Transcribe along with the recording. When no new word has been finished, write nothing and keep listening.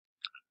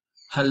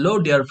Hello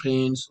dear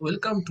friends,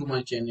 welcome to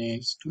my channel.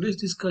 Today's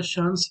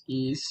discussions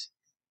is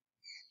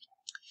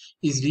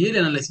real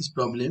analysis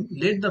problem.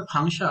 Let the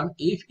function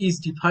f is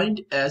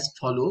defined as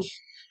follows.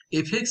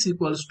 Fx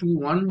equals to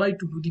 1 by 2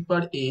 to the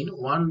power n,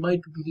 1 by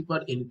 2 to the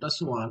power n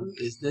plus 1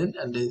 less than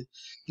and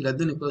greater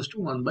than equals to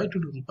 1 by 2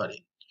 to the power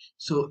n.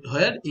 So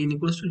where n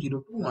equals to 0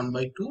 to 1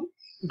 by 2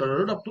 dot,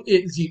 dot, dot, up to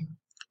a 0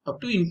 up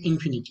to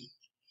infinity.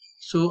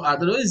 So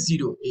otherwise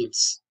 0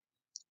 else.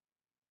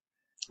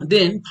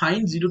 Then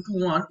find 0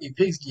 to 1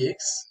 fx dx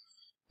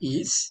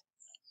is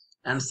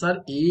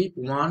answer A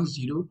 1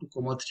 0 2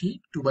 comma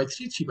 3 2 by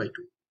 3 3 by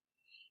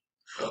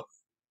 2.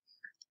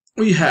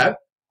 We have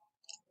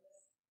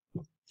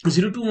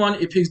 0 to 1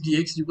 fx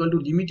dx equal to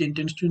limit n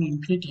tends to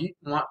infinity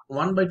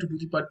 1 by 2 to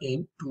the power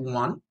n to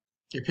 1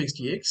 fx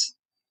dx,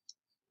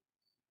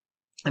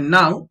 and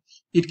now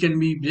it can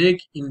be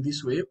break in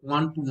this way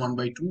 1 to 1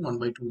 by 2 1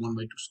 by 2 1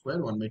 by 2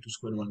 square 1 by 2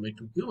 square 1 by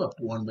 2 cube up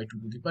to 1 by 2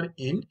 to the power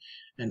n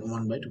and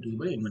 1 by 2 to the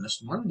power n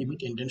minus 1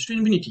 limit n tends to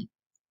infinity.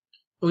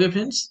 Okay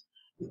friends,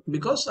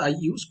 because I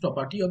use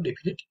property of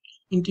definite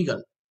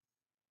integral.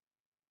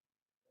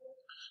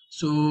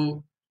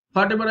 So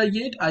whatever I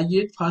get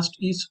first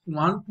is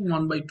 1 to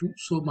 1 by 2,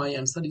 so my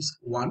answer is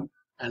 1,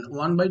 and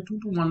 1 by 2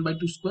 to 1 by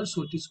 2 square,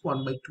 so it is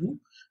 1 by 2,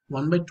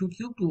 1 by 2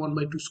 cube to 1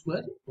 by 2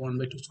 square, 1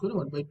 by 2 square,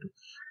 1 by 2,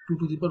 2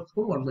 to the power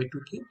 4, 1 by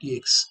 2 cube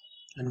dx,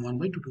 and 1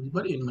 by 2 to the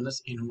power n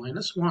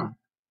minus 1.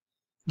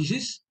 This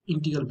is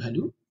integral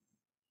value,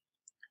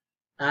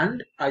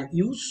 and I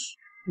use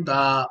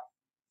the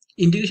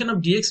integration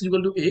of dx is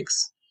equal to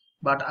x,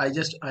 but I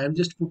am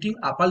just putting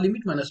upper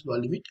limit minus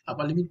lower limit,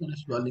 upper limit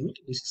minus lower limit.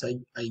 This is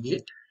I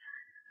get,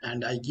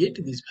 and I get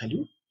this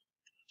value,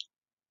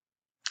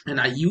 and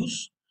I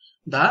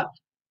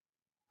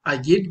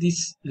get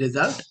this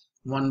result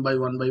 1 by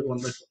 1 by 1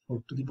 by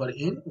 4 to the power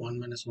n 1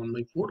 minus 1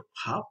 by 4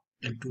 half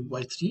and 2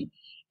 by 3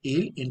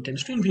 l n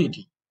tends to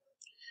infinity,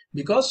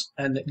 because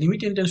and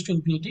limit n tends to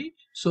infinity.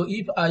 So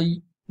if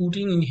I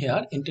putting in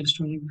here n tends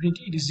to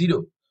infinity, it is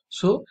 0.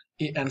 So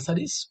a answer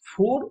is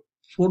 4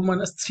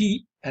 minus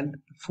 3 and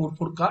 4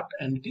 cut,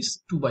 and it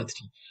is 2 by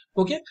 3.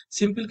 Okay,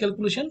 simple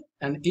calculation,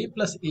 and a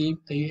plus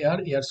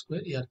ar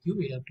square ar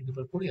cube ar to the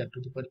power 4 ar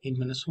to the power n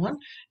minus 1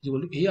 is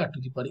equal to ar to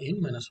the power n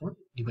minus 1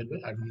 divided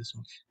by r minus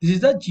 1. This is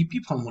the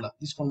GP formula.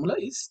 This formula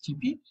is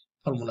GP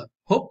formula.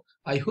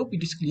 I hope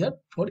it is clear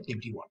for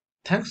everyone.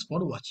 Thanks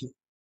for watching.